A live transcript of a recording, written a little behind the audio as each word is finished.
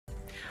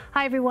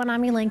Hi, everyone.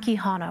 I'm Elaine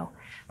Quijano.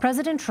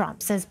 President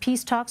Trump says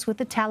peace talks with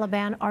the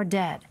Taliban are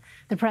dead.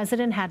 The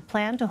president had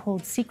planned to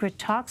hold secret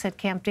talks at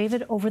Camp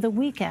David over the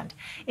weekend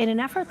in an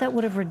effort that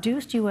would have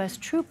reduced U.S.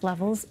 troop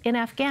levels in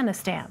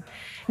Afghanistan.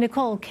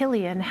 Nicole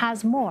Killian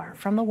has more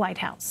from the White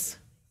House.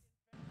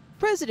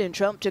 President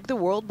Trump took the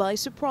world by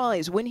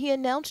surprise when he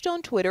announced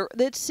on Twitter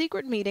that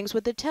secret meetings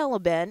with the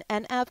Taliban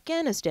and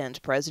Afghanistan's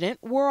president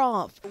were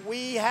off.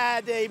 We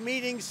had a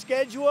meeting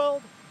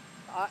scheduled.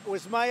 It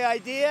was my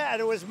idea, and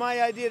it was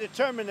my idea to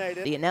terminate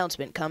it. The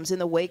announcement comes in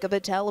the wake of a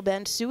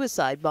Taliban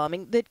suicide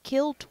bombing that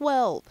killed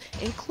 12,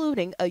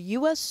 including a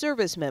U.S.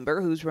 service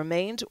member whose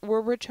remains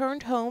were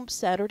returned home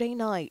Saturday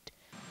night.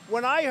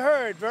 When I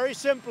heard, very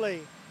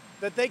simply,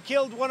 that they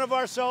killed one of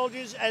our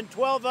soldiers and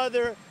 12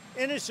 other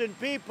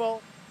innocent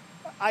people,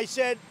 I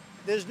said,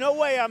 there's no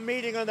way I'm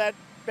meeting on that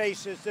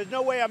basis. There's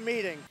no way I'm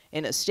meeting.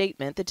 In a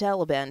statement, the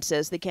Taliban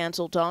says the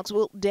canceled talks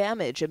will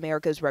damage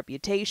America's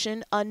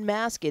reputation,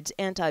 unmask its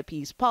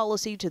anti-peace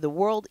policy to the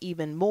world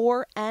even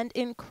more, and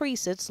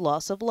increase its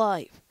loss of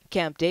life.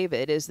 Camp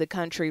David is the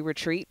country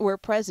retreat where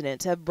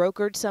presidents have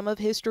brokered some of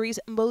history's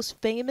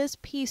most famous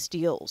peace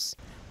deals.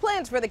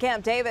 Plans for the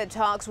Camp David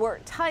talks were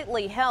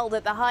tightly held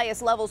at the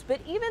highest levels, but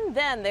even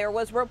then there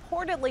was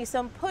reportedly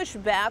some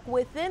pushback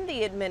within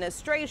the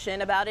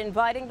administration about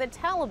inviting the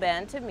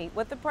Taliban to meet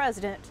with the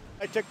president.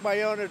 I took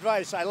my own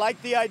advice. I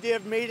like the idea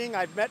of meeting.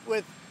 I've met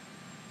with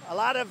a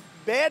lot of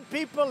bad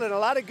people and a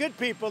lot of good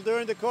people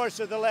during the course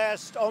of the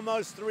last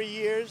almost 3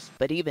 years.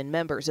 But even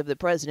members of the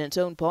president's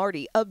own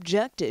party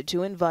objected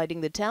to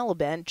inviting the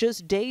Taliban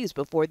just days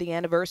before the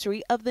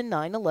anniversary of the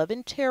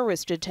 9/11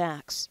 terrorist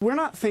attacks. We're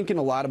not thinking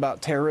a lot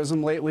about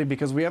terrorism lately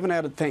because we haven't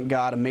had, thank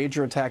God, a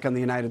major attack on the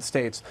United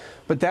States.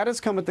 But that has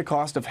come at the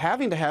cost of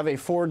having to have a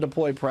forward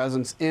deployed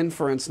presence in,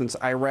 for instance,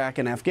 Iraq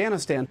and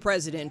Afghanistan.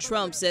 President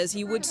Trump says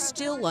he would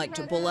still like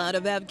to pull out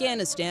of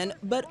Afghanistan,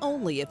 but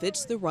only if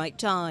it's the right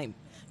time.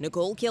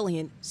 Nicole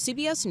Killian,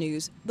 CBS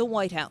News, the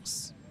White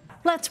House.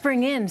 Let's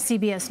bring in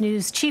CBS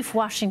News Chief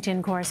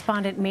Washington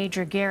Correspondent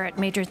Major Garrett.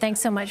 Major, thanks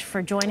so much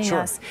for joining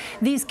us.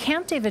 These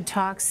Camp David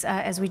talks,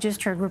 as we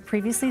just heard, were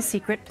previously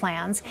secret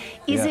plans.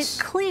 Is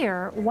it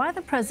clear why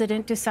the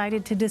president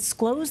decided to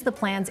disclose the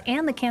plans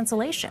and the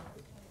cancellation?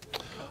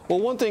 Well,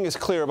 one thing is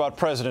clear about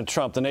President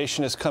Trump. The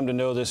nation has come to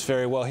know this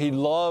very well. He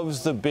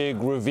loves the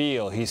big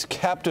reveal. He's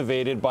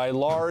captivated by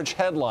large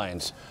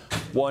headlines,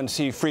 ones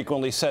he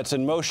frequently sets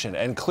in motion.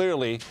 And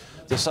clearly,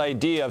 this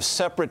idea of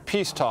separate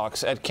peace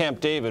talks at Camp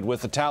David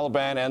with the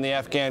Taliban and the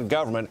Afghan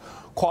government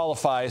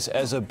qualifies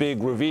as a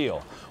big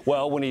reveal.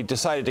 Well, when he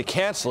decided to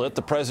cancel it,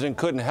 the president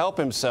couldn't help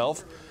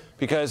himself,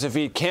 because if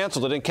he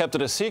canceled it and kept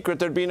it a secret,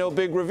 there'd be no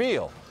big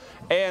reveal.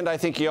 And I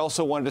think he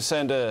also wanted to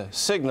send a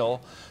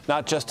signal,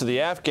 not just to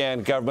the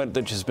Afghan government,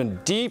 that has been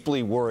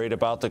deeply worried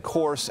about the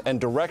course and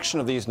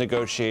direction of these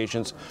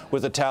negotiations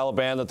with the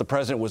Taliban, that the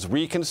president was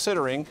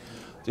reconsidering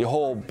the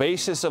whole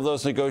basis of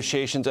those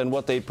negotiations and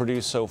what they'd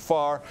produced so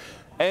far,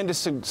 and to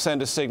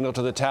send a signal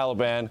to the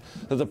Taliban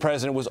that the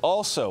president was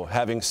also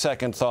having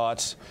second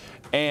thoughts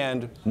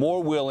and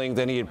more willing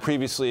than he had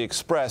previously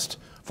expressed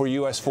for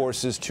U.S.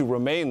 forces to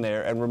remain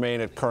there and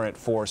remain at current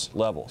force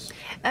levels.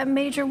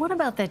 Major, what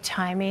about the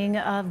timing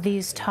of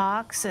these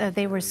talks?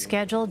 They were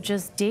scheduled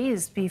just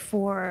days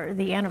before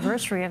the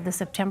anniversary of the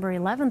September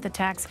 11th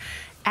attacks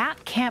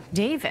at Camp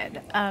David.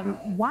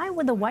 Why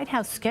would the White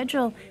House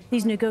schedule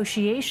these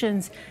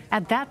negotiations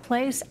at that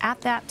place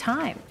at that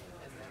time?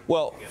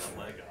 Well,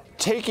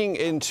 taking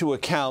into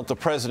account the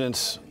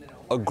president's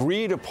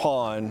agreed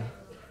upon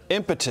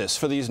impetus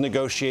for these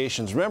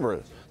negotiations,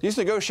 remember, these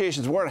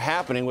negotiations weren't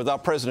happening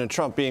without President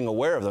Trump being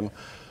aware of them.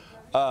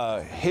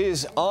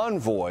 His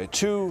envoy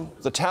to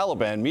the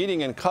Taliban,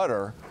 meeting in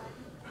Qatar,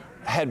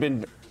 had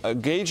been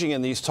engaging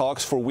in these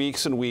talks for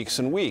weeks and weeks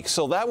and weeks.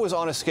 So that was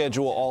on a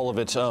schedule all of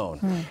its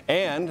own.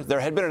 And there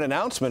had been an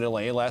announcement,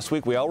 Elaine, last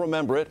week, we all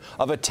remember it,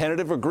 of a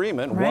tentative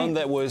agreement, one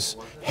that was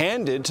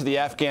handed to the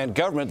Afghan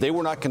government. They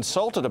were not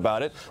consulted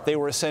about it. They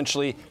were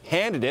essentially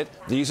handed it.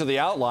 These are the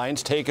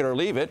outlines, take it or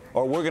leave it,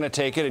 or we're going to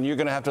take it and you're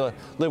going to have to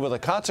live with the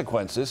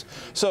consequences.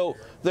 So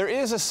there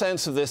is a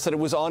sense of this that it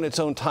was on its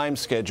own time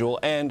schedule.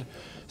 And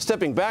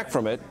stepping back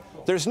from it,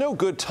 there's no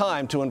good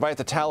time to invite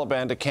the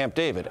Taliban to Camp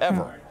David,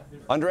 ever.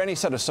 Under any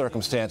set of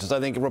circumstances. I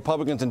think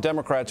Republicans and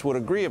Democrats would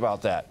agree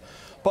about that.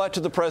 But to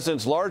the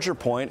president's larger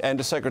point, and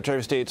to Secretary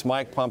of State's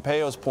Mike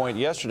Pompeo's point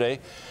yesterday,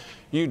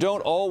 you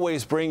don't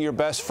always bring your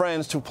best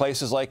friends to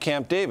places like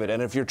Camp David.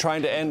 And if you're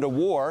trying to end a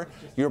war,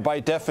 you're by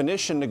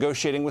definition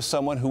negotiating with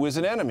someone who is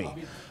an enemy.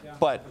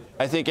 But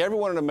I think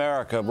everyone in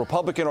America,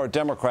 Republican or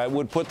Democrat,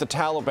 would put the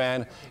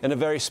Taliban in a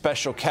very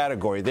special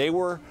category. They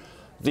were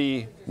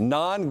the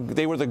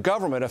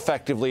government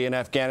effectively in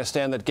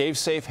Afghanistan that gave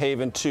safe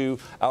haven to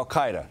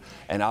al-Qaeda.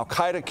 And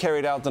al-Qaeda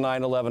carried out the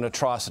 9/11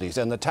 atrocities.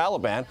 And the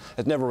Taliban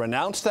has never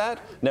announced that,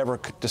 never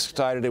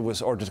decided it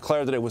was, or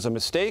declared that it was a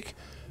mistake,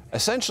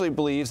 essentially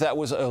believes that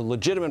was a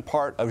legitimate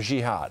part of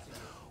jihad.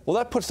 Well,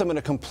 that puts them in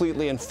a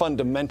completely and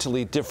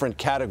fundamentally different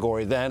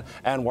category than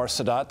Anwar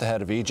Sadat, the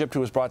head of Egypt, who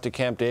was brought to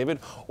Camp David,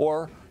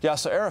 or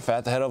Yasser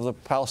Arafat, the head of the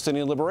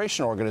Palestinian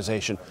Liberation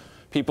Organization.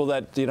 People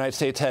that the United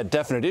States had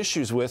definite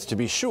issues with, to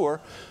be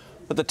sure,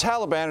 but the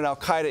Taliban and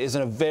al-Qaeda is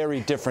in a very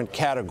different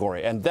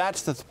category, and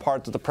that's the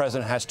part that the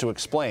president has to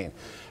explain.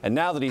 And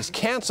now that he's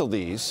canceled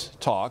these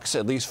talks,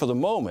 at least for the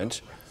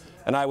moment,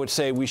 and I would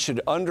say we should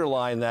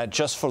underline that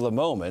just for the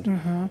moment,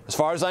 as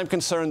far as I'm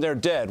concerned, they're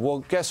dead. Well,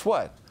 guess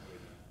what?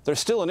 There's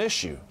still an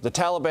issue. The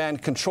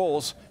Taliban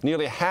controls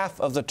nearly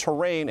half of the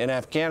terrain in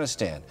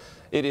Afghanistan.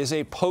 It is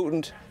a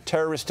potent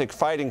terroristic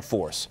fighting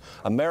force.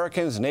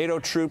 Americans, NATO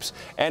troops,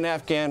 and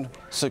Afghan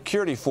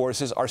security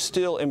forces are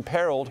still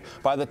imperiled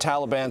by the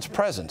Taliban's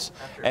presence.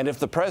 And if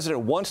the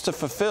president wants to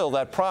fulfill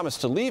that promise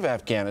to leave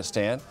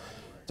Afghanistan,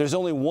 there's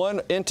only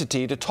one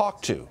entity to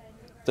talk to,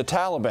 the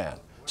Taliban.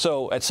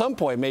 So at some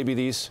point, maybe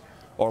these,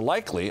 or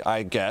likely,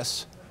 I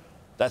guess,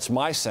 that's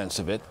my sense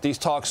of it, these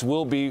talks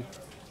will be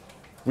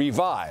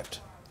revived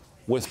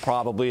with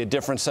probably a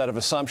different set of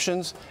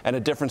assumptions and a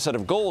different set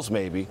of goals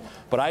maybe,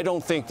 but I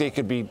don't think they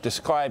could be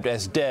described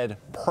as dead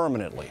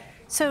permanently.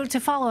 So to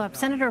follow up,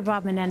 Senator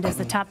Bob Menendez,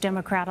 the top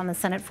Democrat on the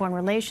Senate Foreign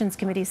Relations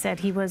Committee, said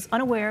he was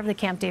unaware of the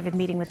Camp David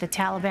meeting with the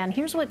Taliban.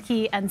 Here's what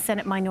he and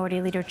Senate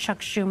Minority Leader Chuck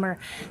Schumer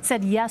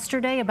said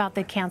yesterday about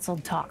the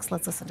canceled talks.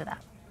 Let's listen to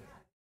that.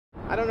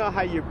 I don't know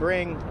how you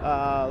bring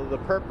the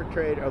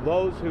perpetrator, or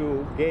those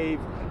who gave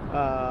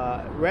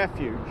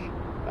refuge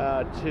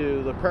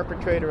to the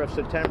perpetrator of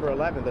September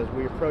 11th as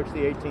we approach the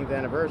 18th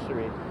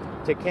anniversary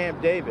to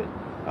Camp David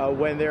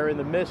when they're in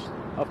the midst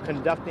of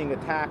conducting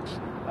attacks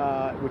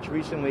which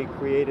recently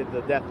created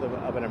the death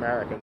of an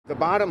American. The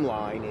bottom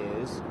line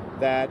is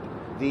that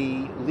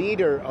the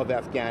leader of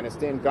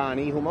Afghanistan,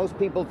 Ghani, who most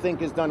people think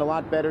has done a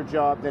lot better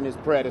job than his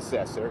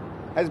predecessor,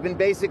 has been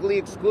basically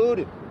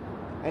excluded.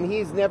 And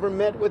he's never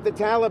met with the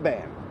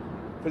Taliban.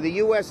 For the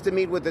U.S. to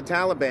meet with the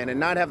Taliban and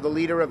not have the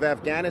leader of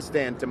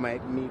Afghanistan to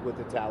meet with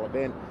the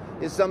Taliban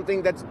is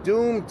something that's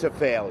doomed to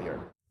failure.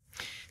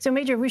 So,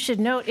 Major, we should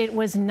note it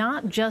was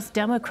not just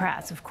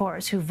Democrats, of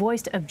course, who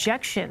voiced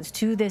objections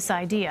to this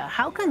idea.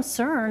 How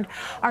concerned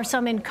are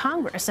some in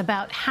Congress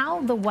about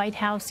how the White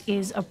House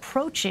is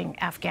approaching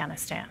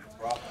Afghanistan?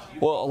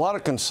 Well, a lot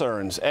of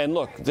concerns. And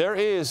look, there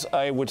is,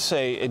 I would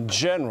say, in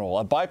general,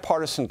 a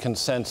bipartisan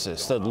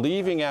consensus that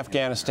leaving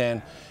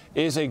Afghanistan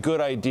is a good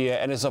idea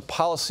and is a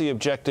policy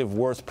objective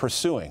worth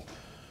pursuing.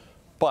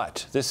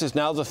 But this is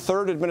now the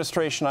third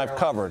administration I've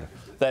covered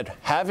that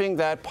having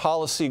that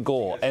policy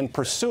goal and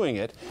pursuing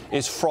it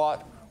is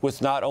fraught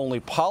with not only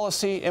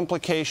policy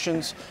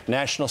implications,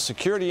 national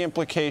security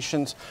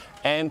implications,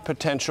 and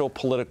potential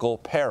political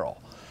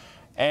peril.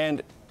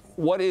 And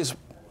what is,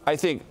 I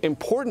think,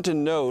 important to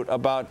note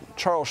about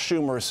Charles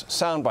Schumer's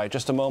soundbite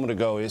just a moment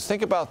ago is,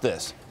 think about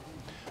this.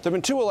 There have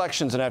been 2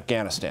 elections in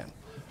Afghanistan.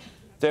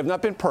 They have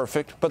not been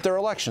perfect, but they're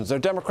elections. They're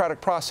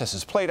democratic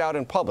processes played out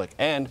in public.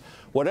 And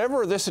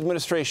whatever this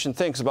administration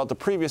thinks about the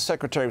previous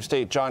Secretary of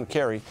State, John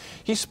Kerry,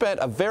 he spent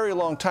a very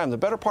long time, the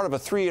better part of a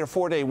 3-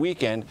 or 4-day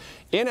weekend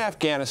in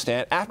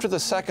Afghanistan after the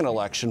second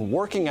election,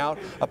 working out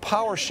a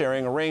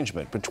power-sharing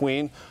arrangement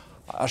between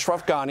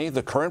Ashraf Ghani,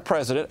 the current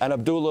president, and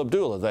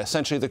Abdullah,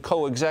 essentially the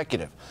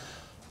co-executive.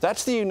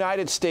 That's the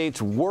United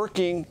States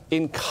working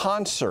in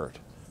concert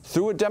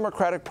through a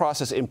democratic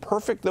process,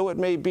 imperfect though it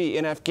may be,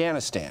 in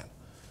Afghanistan,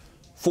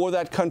 for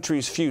that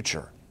country's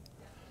future.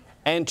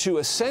 And to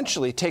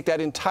essentially take that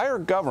entire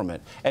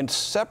government and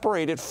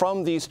separate it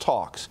from these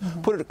talks,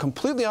 put it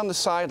completely on the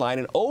sideline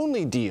and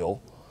only deal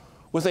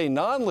with a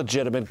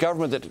non-legitimate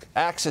government that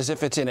acts as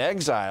if it's in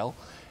exile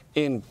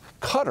in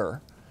Qatar,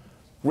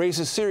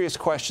 raises serious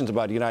questions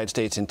about the United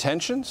States'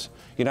 intentions,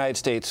 United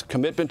States'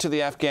 commitment to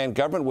the Afghan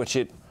government, which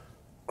it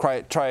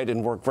tried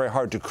and worked very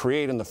hard to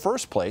create in the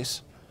first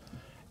place,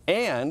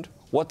 and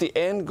what the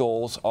end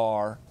goals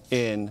are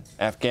in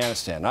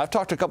Afghanistan. Now, I've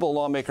talked to a couple of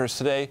lawmakers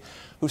today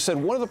who said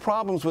one of the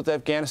problems with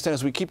Afghanistan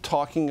is we keep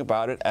talking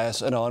about it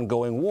as an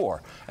ongoing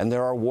war, and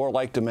there are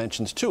warlike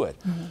dimensions to it.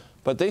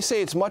 But they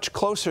say it's much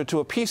closer to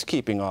a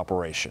peacekeeping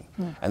operation.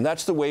 And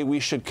that's the way we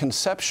should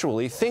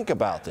conceptually think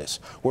about this.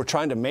 We're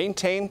trying to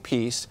maintain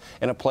peace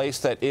in a place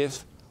that,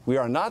 if we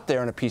are not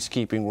there in a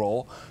peacekeeping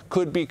role,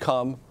 could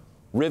become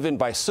riven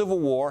by civil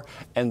war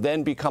and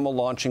then become a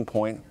launching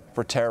point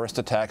for terrorist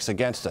attacks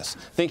against us.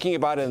 Thinking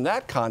about it in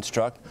that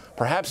construct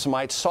perhaps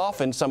might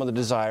soften some of the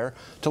desire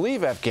to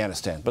leave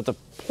Afghanistan. But the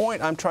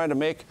point I'm trying to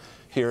make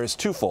here is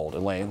twofold,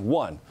 Elaine.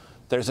 One,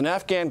 there's an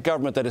Afghan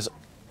government that is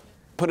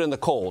put in the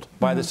cold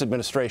by this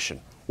administration.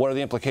 What are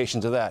the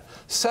implications of that?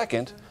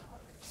 Second,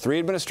 3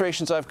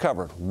 administrations I've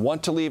covered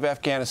want to leave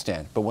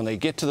Afghanistan, but when they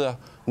get to the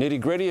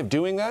nitty-gritty of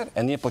doing that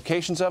and the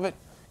implications of it,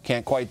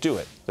 can't quite do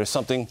it. There's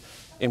something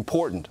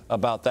important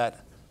about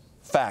that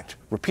fact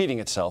repeating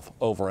itself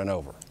over and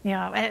over.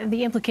 Yeah,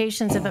 the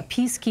implications of a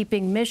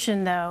peacekeeping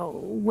mission,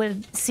 though,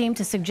 would seem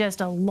to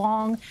suggest a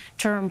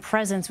long-term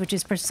presence, which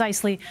is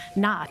precisely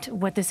not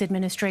what this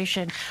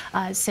administration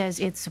says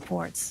it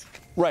supports.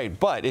 Right,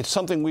 but it's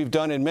something we've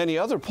done in many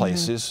other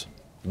places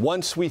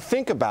once we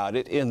think about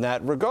it in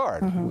that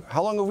regard.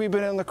 How long have we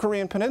been in the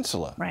Korean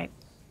Peninsula? Right,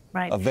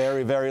 right. A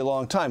very, very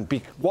long time.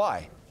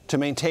 Why? To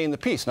maintain the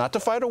peace, not to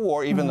fight a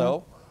war, even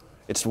though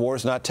the war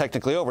is not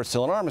technically over, it's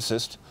still an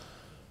armistice.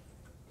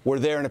 We're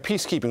there in a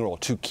peacekeeping role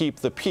to keep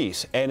the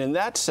peace. And in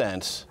that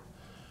sense,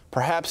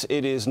 perhaps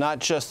it is not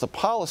just the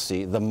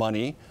policy, the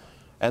money,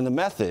 and the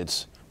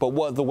methods,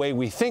 but the way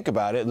we think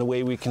about it and the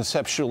way we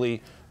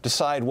conceptually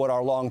decide what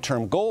our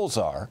long-term goals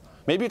are.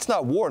 Maybe it's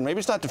not war, and maybe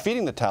it's not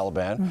defeating the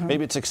Taliban.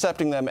 Maybe it's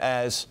accepting them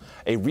as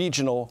a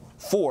regional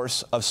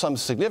force of some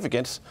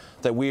significance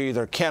that we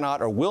either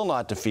cannot or will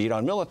not defeat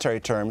on military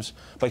terms,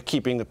 but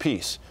keeping the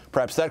peace.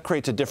 Perhaps that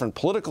creates a different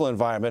political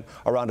environment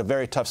around a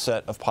very tough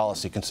set of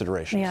policy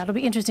considerations. Yeah, it'll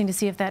be interesting to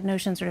see if that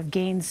notion sort of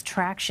gains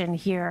traction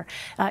here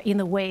in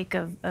the wake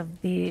of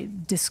the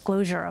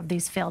disclosure of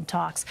these failed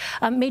talks.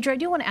 Major, I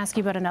do want to ask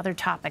you about another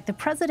topic. The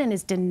president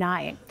is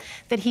denying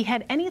that he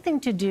had anything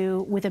to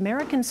do with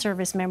American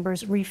service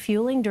members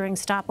refueling during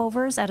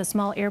stopovers at a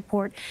small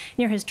airport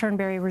near his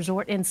Turnberry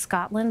resort in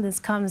Scotland.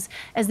 This comes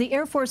as the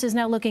Air Force is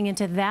now looking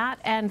into that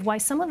and why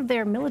some of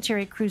their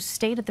military crews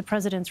stayed at the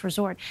president's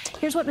resort.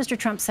 Here's what Mr.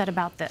 Trump said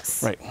about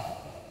this. Right.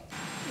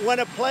 When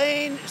a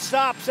plane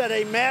stops at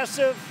a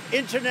massive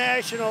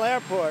international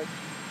airport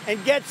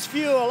and gets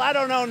fuel, I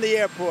don't own the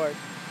airport.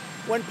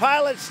 When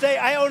pilots stay,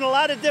 I own a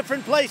lot of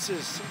different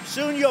places.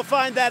 Soon you'll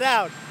find that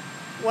out.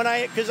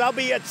 Because I'll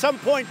be at some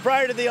point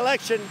prior to the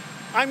election,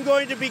 I'm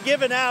going to be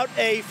giving out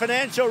a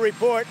financial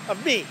report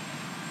of me,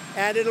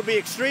 and it'll be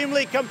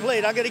extremely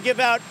complete. I'm going to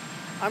give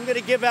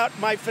out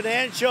my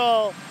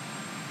financial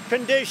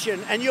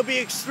condition, and you'll be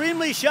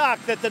extremely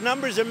shocked that the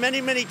numbers are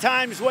many, many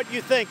times what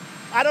you think.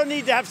 I don't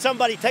need to have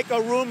somebody take a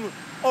room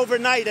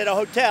overnight at a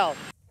hotel. All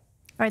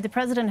right, the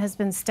president has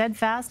been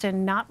steadfast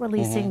in not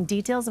releasing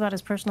details about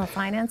his personal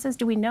finances.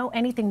 Do we know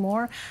anything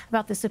more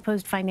about the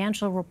supposed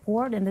financial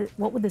report, and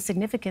what would the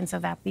significance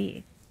of that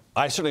be?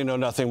 I certainly know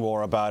nothing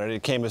more about it.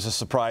 It came as a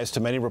surprise to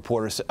many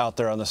reporters out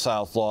there on the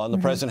South Lawn. The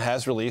president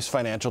has released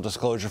financial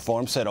disclosure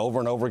forms, said over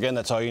and over again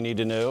that's all you need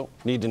to know,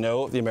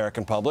 the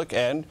American public.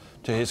 And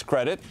to his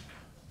credit,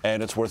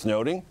 and it's worth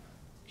noting,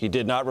 he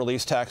did not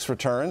release tax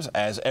returns,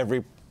 as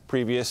every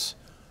previous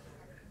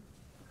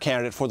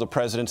candidate for the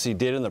presidency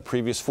did in the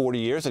previous 40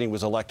 years, and he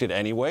was elected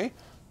anyway.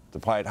 The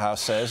White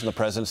House says, and the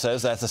president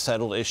says, that's a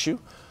settled issue.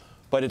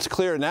 But it's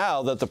clear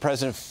now that the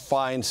president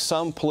finds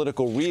some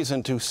political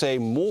reason to say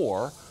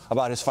more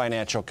about his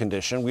financial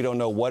condition. We don't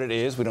know what it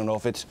is. We don't know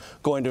if it's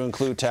going to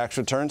include tax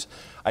returns.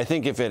 I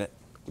think if it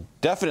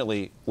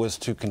definitely was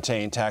to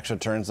contain tax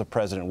returns, the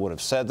president would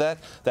have said that.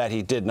 That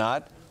he did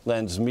not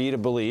lends me to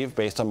believe,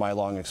 based on my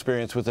long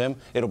experience with him,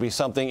 it'll be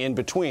something in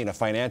between a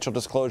financial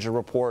disclosure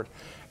report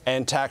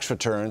and tax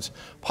returns,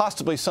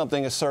 possibly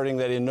something asserting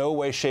that in no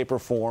way, shape, or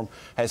form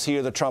has he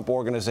or the Trump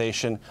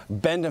organization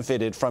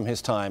benefited from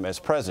his time as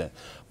president.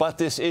 But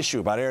this issue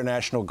about Air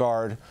National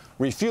Guard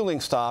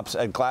refueling stops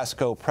at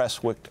Glasgow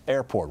Prestwick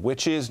Airport,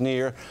 which is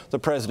near the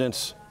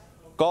president's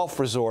golf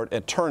resort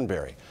at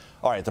Turnberry.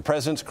 All right, the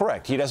president's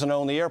correct. He doesn't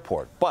own the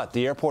airport, but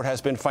the airport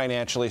has been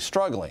financially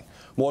struggling.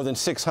 More than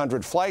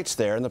 600 flights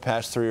there in the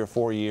past 3 or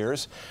 4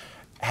 years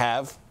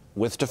have,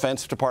 with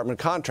Defense Department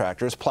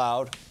contractors,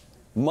 plowed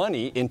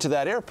money into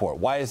that airport.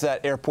 Why is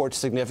that airport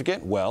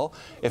significant? Well,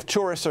 if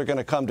tourists are going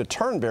to come to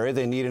Turnberry,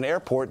 they need an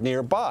airport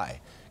nearby.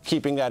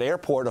 Keeping that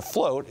airport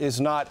afloat is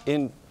not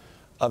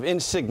of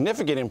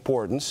insignificant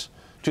importance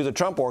to the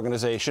Trump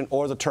organization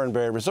or the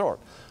Turnberry Resort.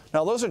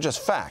 Now, those are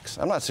just facts.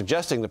 I'm not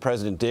suggesting the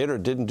president did or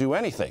didn't do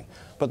anything,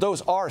 but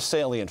those are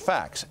salient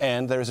facts,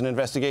 and there's an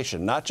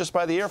investigation, not just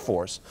by the Air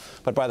Force,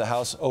 but by the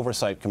House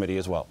Oversight Committee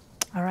as well.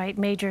 All right,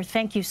 Major,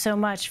 thank you so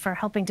much for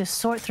helping to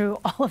sort through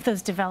all of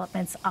those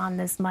developments on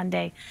this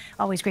Monday.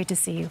 Always great to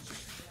see you.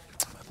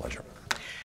 My pleasure.